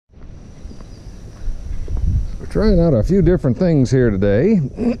Trying out a few different things here today.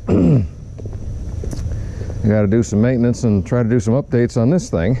 I got to do some maintenance and try to do some updates on this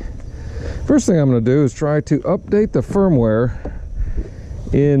thing. First thing I'm going to do is try to update the firmware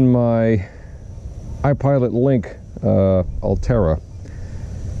in my iPilot Link Ulterra.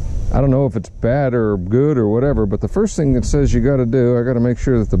 I don't know if it's bad or good or whatever, but the first thing it says you got to do, I got to make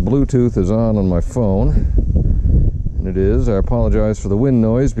sure that the Bluetooth is on my phone. And it is. I apologize for the wind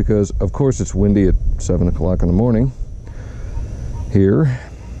noise because, of course, it's windy at 7 o'clock in the morning here.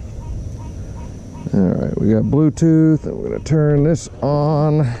 All right, we got Bluetooth, and we're going to turn this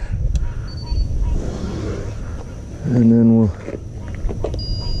on. And then we'll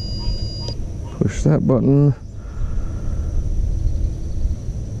push that button.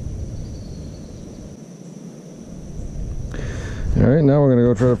 All right, now we're going to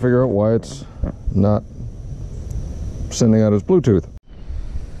go try to figure out why it's not sending out its Bluetooth.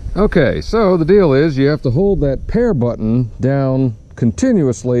 Okay, so the deal is you have to hold that pair button down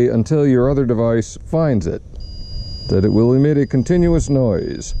continuously until your other device finds it, that it will emit a continuous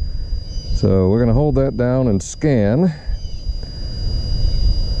noise. So we're going to hold that down and scan.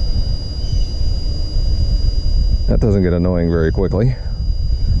 That doesn't get annoying very quickly.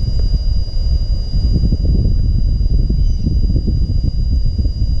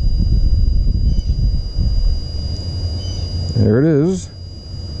 There it is.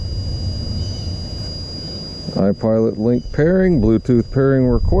 iPilot Link pairing, Bluetooth pairing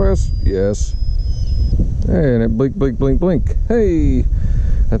request, yes. Hey, and it blink, blink, blink, blink. Hey,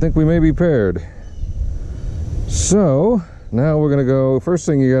 I think we may be paired. So, now we're gonna go, first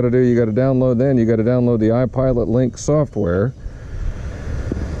thing you gotta do, you gotta download the iPilot Link software.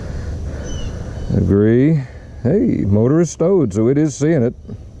 Agree. Hey, motor is stowed, so it is seeing it.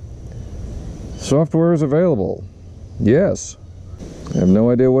 Software is available. Yes. I have no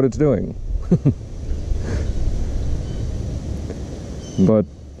idea what it's doing. But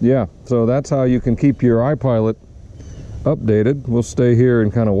yeah, so that's how you can keep your iPilot updated. We'll stay here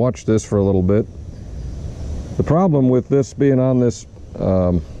and kind of watch this for a little bit. The problem with this being on this,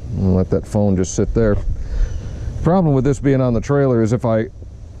 I'll let that phone just sit there. The problem with this being on the trailer is if I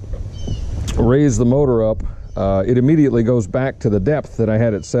raise the motor up, it immediately goes back to the depth that I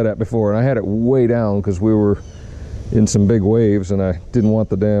had it set at before, and I had it way down because we were in some big waves and I didn't want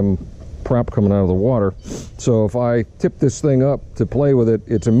the damn prop coming out of the water. So if I tip this thing up to play with it,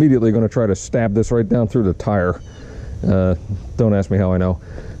 it's immediately going to try to stab this right down through the tire. Don't ask me how I know.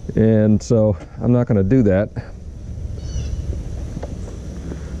 And so I'm not going to do that.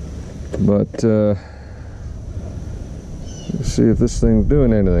 But let's see if this thing's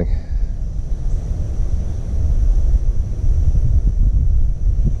doing anything.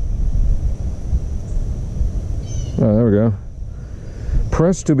 Oh, there we go.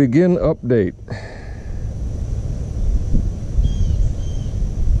 Press to begin update.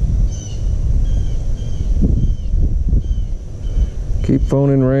 Keep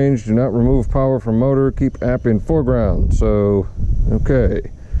phone in range. Do not remove power from motor. Keep app in foreground. So, okay.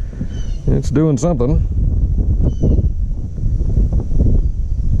 It's doing something.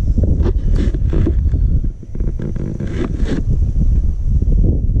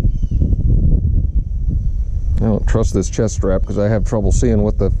 I don't trust this chest strap because I have trouble seeing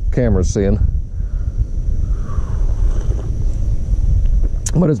what the camera's seeing.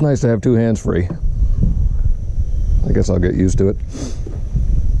 But it's nice to have two hands free. I guess I'll get used to it.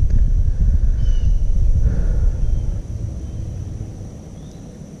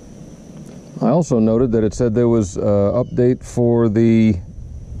 I also noted that it said there was an update for the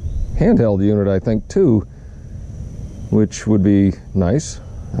handheld unit, I think, too, which would be nice.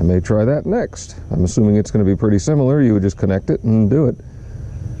 I may try that next. I'm assuming it's going to be pretty similar. You would just connect it and do it.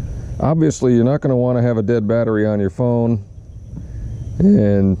 Obviously, you're not going to want to have a dead battery on your phone.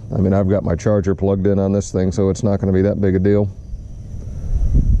 And, I mean, I've got my charger plugged in on this thing, so it's not going to be that big a deal.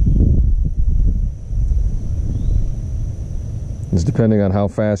 It's depending on how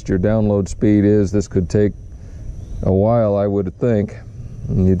fast your download speed is. This could take a while, I would think.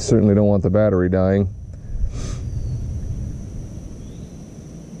 And you certainly don't want the battery dying.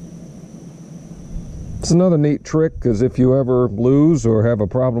 It's another neat trick, because if you ever lose or have a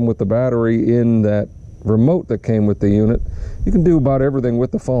problem with the battery in that remote that came with the unit, you can do about everything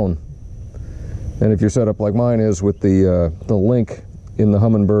with the phone. And if you're set up like mine is with the link in the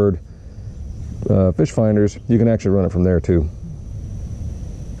Humminbird fish finders, you can actually run it from there too.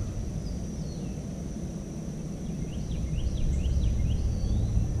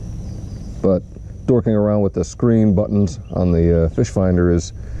 But dorking around with the screen buttons on the fish finder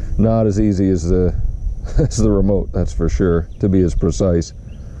is not as easy as the remote, that's for sure, to be as precise.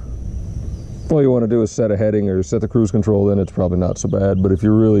 all you want to do is set a heading or set the cruise control, then it's probably not so bad. But if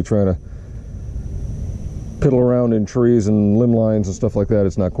you're really trying to piddle around in trees and limb lines and stuff like that,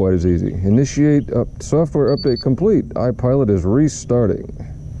 it's not quite as easy. Initiate software update complete. iPilot is restarting.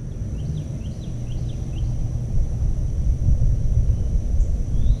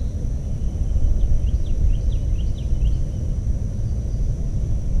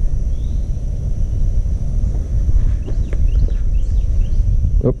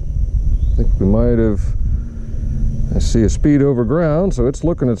 Oh, I think we might have... I see a speed over ground, so it's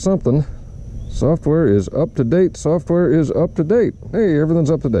looking at something. Software is up to date. Software is up to date. Hey,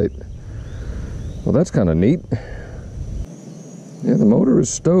 everything's up to date. Well, that's kind of neat. Yeah, the motor is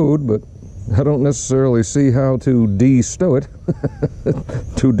stowed, but I don't necessarily see how to de-stow it,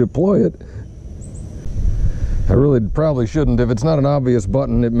 to deploy it. I really probably shouldn't. If it's not an obvious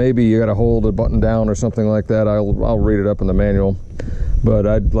button, it maybe you got to hold a button down or something like that. I'll read it up in the manual. But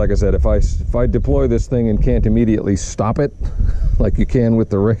like I said, if I deploy this thing and can't immediately stop it, like you can with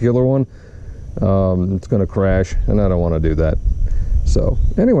the regular one, it's going to crash, and I don't want to do that. So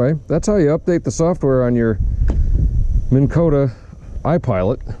anyway, that's how you update the software on your Minn Kota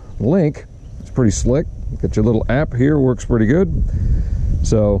iPilot Link. It's pretty slick. Got your little app here, works pretty good.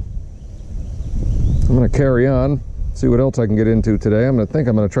 So I'm going to carry on, see what else I can get into today. I'm going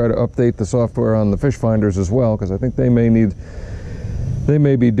to try to update the software on the fish finders as well, because I think they may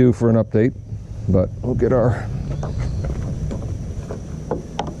be due for an update. But we'll get our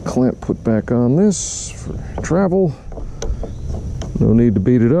clamp put back on this for travel. No need to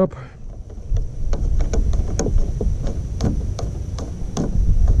beat it up.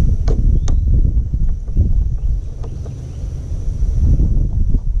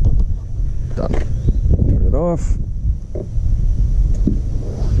 Done. Turn it off.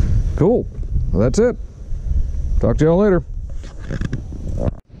 Cool. Well, that's it. Talk to y'all later.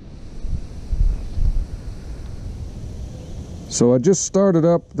 So I just started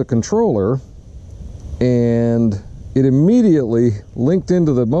up the controller, and it immediately linked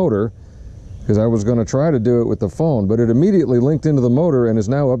into the motor, because I was going to try to do it with the phone, but it immediately linked into the motor and is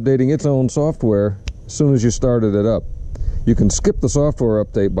now updating its own software as soon as you started it up. You can skip the software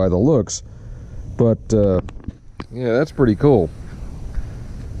update by the looks, but yeah, that's pretty cool.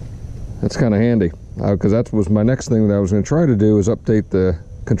 That's kind of handy, because that was my next thing that I was going to try to do, is update the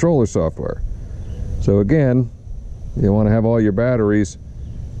controller software. So again, you want to have all your batteries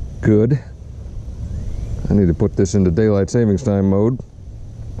good. I need to put this into daylight savings time mode.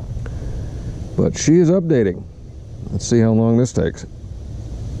 But she is updating. Let's see how long this takes.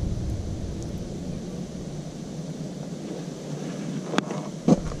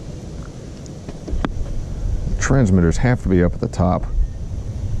 Transmitters have to be up at the top.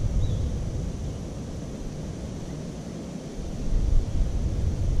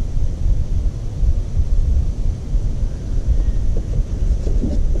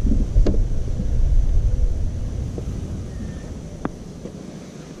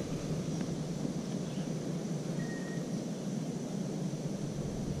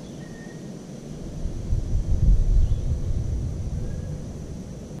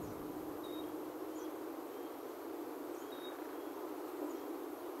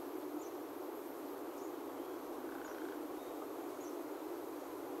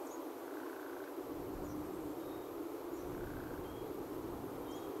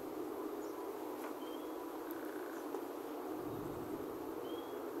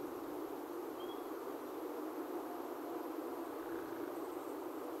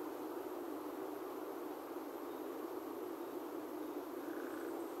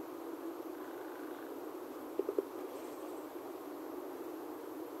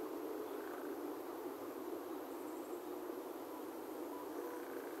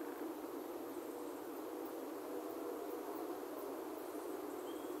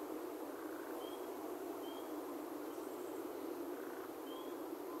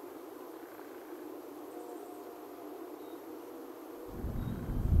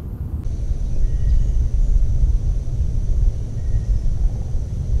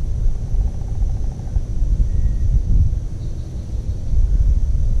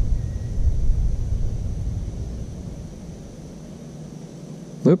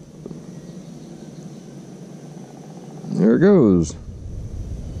 Oop. There it goes.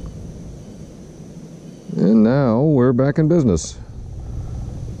 And now we're back in business.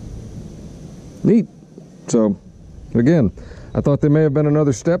 Neat. So, again, I thought there may have been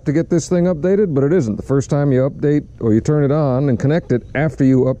another step to get this thing updated, but it isn't. The first time you update or you turn it on and connect it after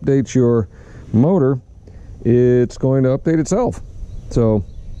you update your motor, it's going to update itself. So,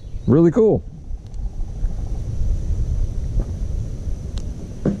 really cool.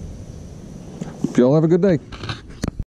 Y'all have a good day.